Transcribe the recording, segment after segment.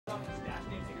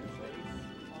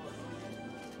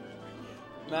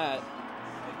Matt,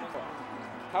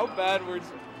 how bad was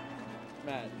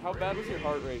Matt? How bad was your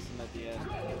heart racing at the end?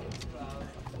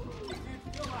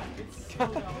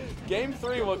 Game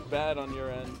 3 looked bad on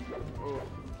your end. Ooh.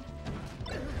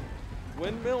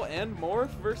 Windmill and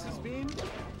Morph versus Bean?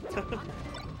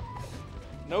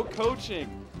 No coaching.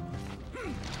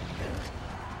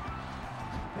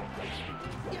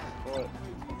 What?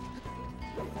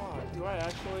 Oh, do I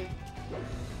actually?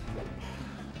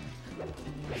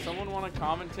 Does someone want to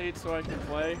commentate so I can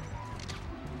play?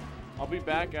 I'll be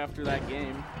back after that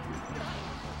game.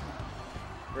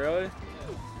 Really?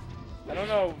 I don't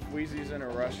know if Wheezy's in a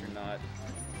rush or not.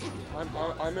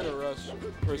 I'm in a rush,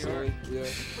 personally. Yeah.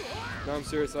 No, I'm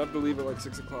serious. I have to leave at like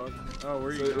 6 o'clock. Oh, where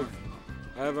are you going?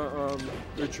 I have a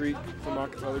retreat from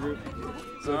Acapella Group.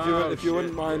 So if you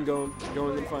wouldn't mind going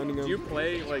and finding them. Do you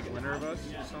play like Winter of Us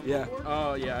or something? Yeah.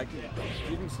 Oh yeah, I can.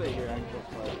 You can stay here. I can go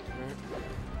play.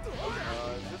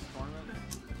 Is this tournament?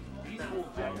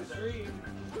 Check the stream.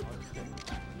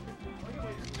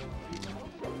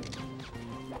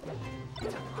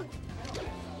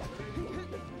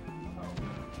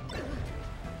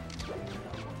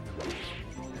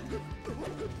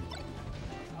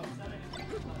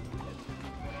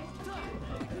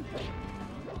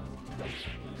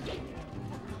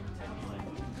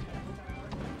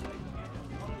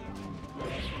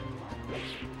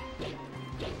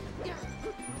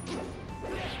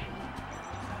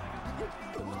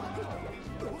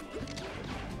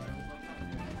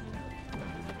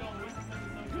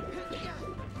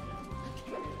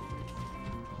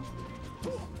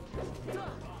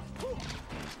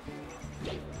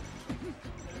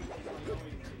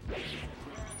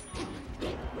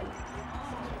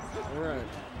 Alright.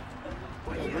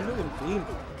 Winmil and Bean.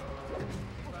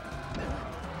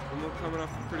 Winmil coming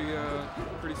off a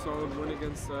pretty solid win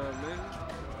against Min.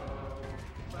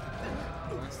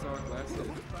 Last hit.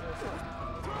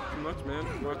 Too much, man.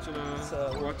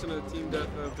 Watching a team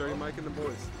death of Dirty Mike and the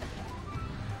boys.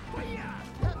 Dirty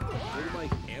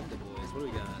Mike and the boys. What do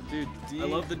we got? Dude, I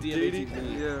love the DMA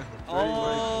TV. Yeah.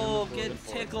 Oh, get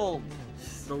tickled.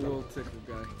 The little tickle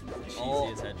guy.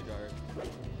 Cheesiest edge guard.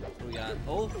 What do we got?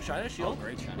 Oh, Shina Shield. Oh,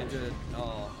 great Shina. Good.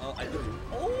 Oh, I do.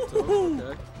 Oh!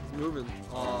 Okay. It's moving.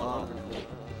 No,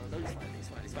 he's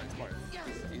fine. He's smart.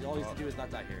 All he has to do is not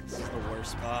die here. This is the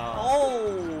worst.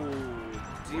 Oh!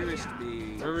 Dearest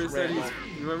me.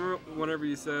 Remember whenever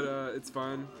you said it's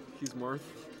fine, he's Marth?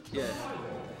 Yeah.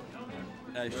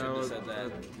 I shouldn't have said that.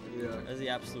 Yeah. That's the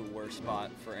absolute worst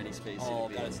spot for any space. Oh,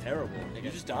 that's terrible. You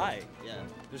just die. Yeah.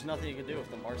 There's nothing you can do if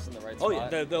the mark's in the right Oh,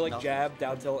 spot. yeah. They're like jab,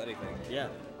 down tilt, anything. Yeah.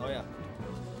 Oh, yeah.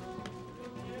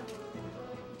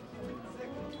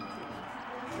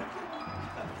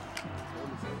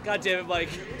 God damn it,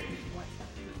 Mike.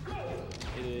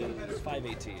 It is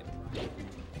 5:18.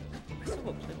 I still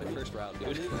haven't played my first round, dude. I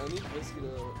need Whiskey to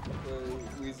play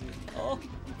Wheezy. Oh.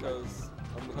 Because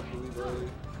I'm gonna have to leave early.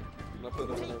 And I put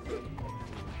them in our thing.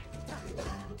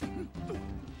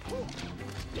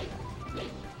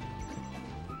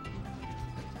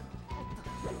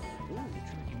 Ooh,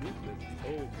 tricky movement.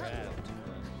 Oh, grabbed.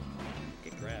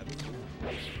 Get grabbed.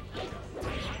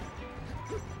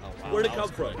 Oh, wow. Where'd it come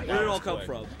from? Where did it all come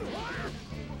from?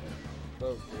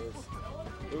 Oh, yes.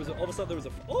 There was all of a sudden there was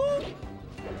a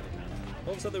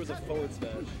forward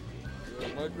smash. Yeah,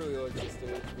 Mike really likes the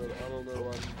stage, but I don't know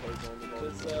why he plays on the ball.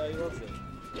 Because he loves it.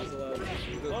 He's allowed to.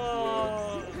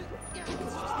 Oh!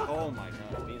 Oh my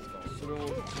god, Bean's going.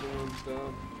 Should've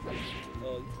down.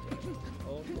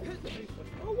 Oh,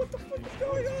 what the fuck is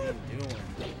going on?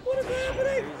 What is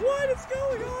happening? What is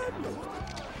going on?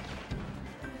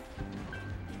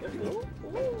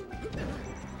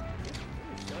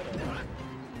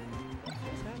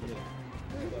 What's happening?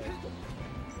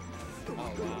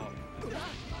 Oh wow.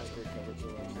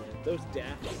 Those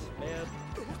daffs, man.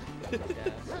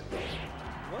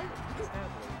 What is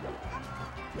happening?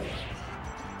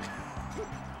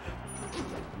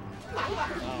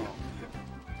 Wow.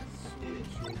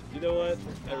 You know what?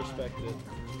 I respect it.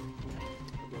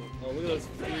 Oh, look at those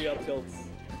 3 up tilts.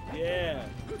 Yeah.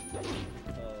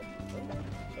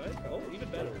 Oh, even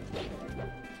better.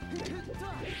 What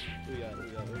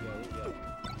we got?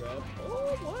 Grab.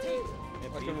 Oh, what?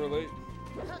 I can relate.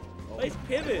 Nice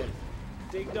pivot.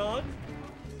 Ding dong.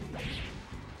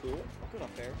 Cool. Good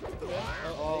up there. Yeah. I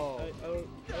don't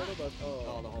know about.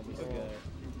 Oh, the homies. Okay.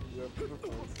 Yeah,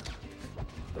 performance.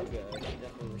 Okay.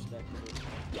 Definitely respectable.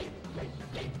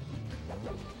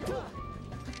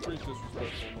 Pretty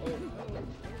disrespectful. Oh, I don't know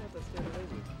what that standard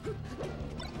is.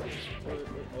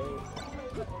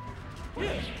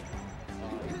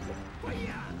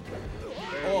 Yeah.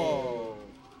 Oh.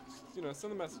 you know,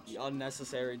 send a message. The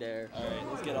unnecessary dare. Alright,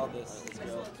 let's get all this. Let's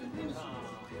go.